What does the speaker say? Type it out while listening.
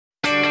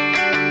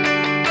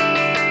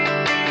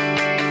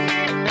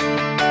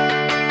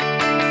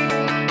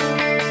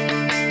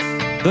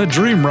The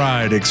Dream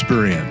Ride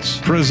Experience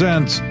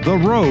presents The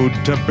Road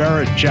to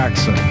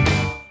Barrett-Jackson.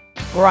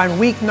 We're on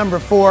week number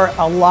 4.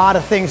 A lot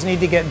of things need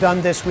to get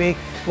done this week.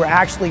 We're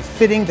actually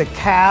fitting the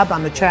cab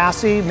on the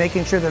chassis,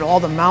 making sure that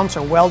all the mounts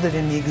are welded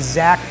in the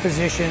exact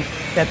position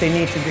that they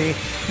need to be.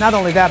 Not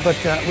only that, but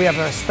we have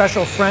a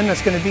special friend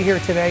that's going to be here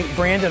today,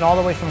 Brandon, all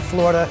the way from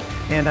Florida,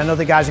 and I know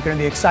the guys are going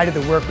to be excited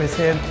to work with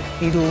him.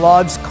 He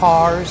loves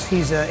cars.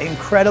 He's an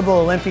incredible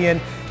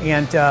Olympian,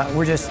 and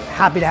we're just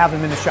happy to have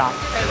him in the shop.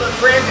 Hey, look,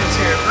 Brandon's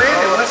here.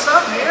 Brandon, what's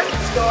up, man?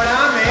 What's going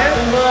on, man?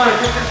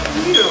 Good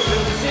to see you.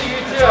 Good to see you,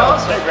 too. That's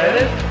awesome. Hey,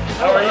 Brandon.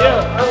 How are you?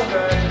 I'm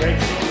good. Great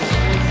seeing you.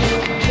 Great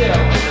seeing you, too.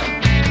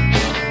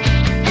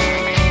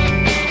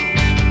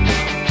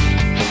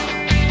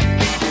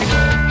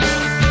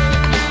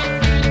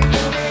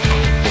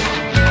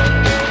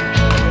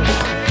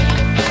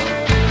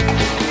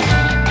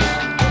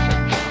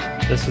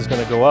 This is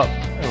going to go up,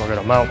 and we're going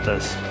to mount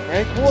this.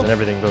 Very cool. And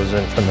everything goes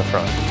in from the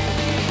front.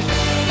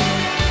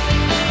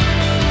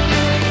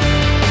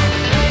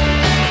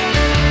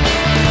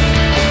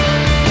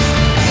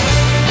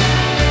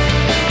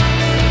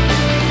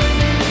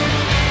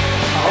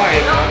 How are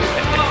you?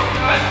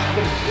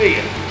 Good to see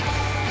you.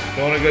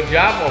 Doing a good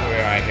job over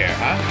here, I hear,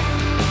 huh?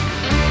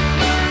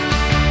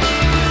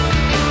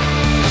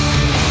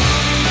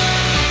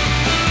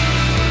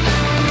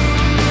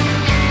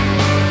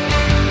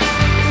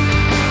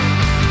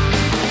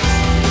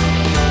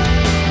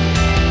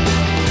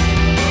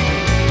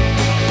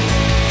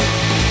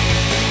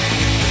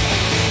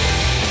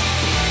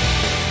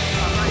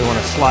 We want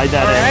to slide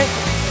that in.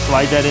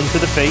 Slide that into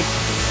the face.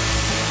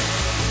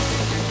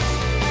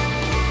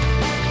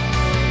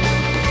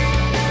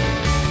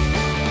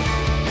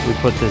 We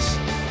put this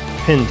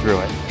pin through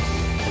it,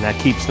 and that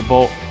keeps the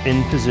bolt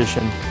in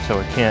position so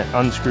it can't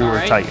unscrew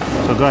or tighten.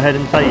 So go ahead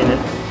and tighten it,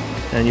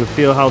 and you'll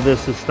feel how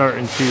this is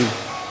starting to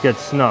get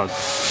snug.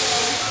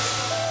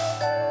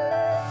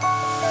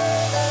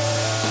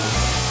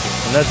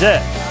 And that's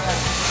it.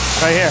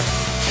 Right here.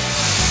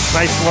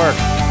 Nice work.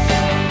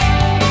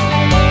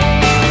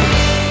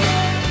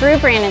 Through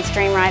Brandon's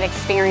Dream Ride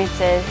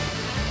experiences,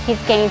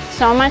 he's gained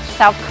so much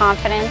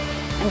self-confidence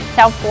and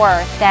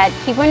self-worth that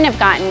he wouldn't have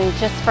gotten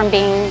just from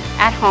being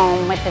at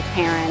home with his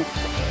parents.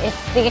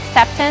 It's the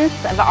acceptance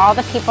of all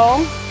the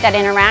people that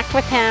interact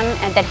with him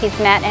and that he's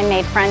met and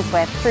made friends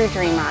with through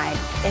Dream Ride.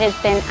 It has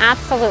been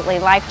absolutely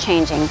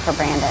life-changing for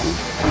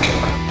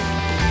Brandon.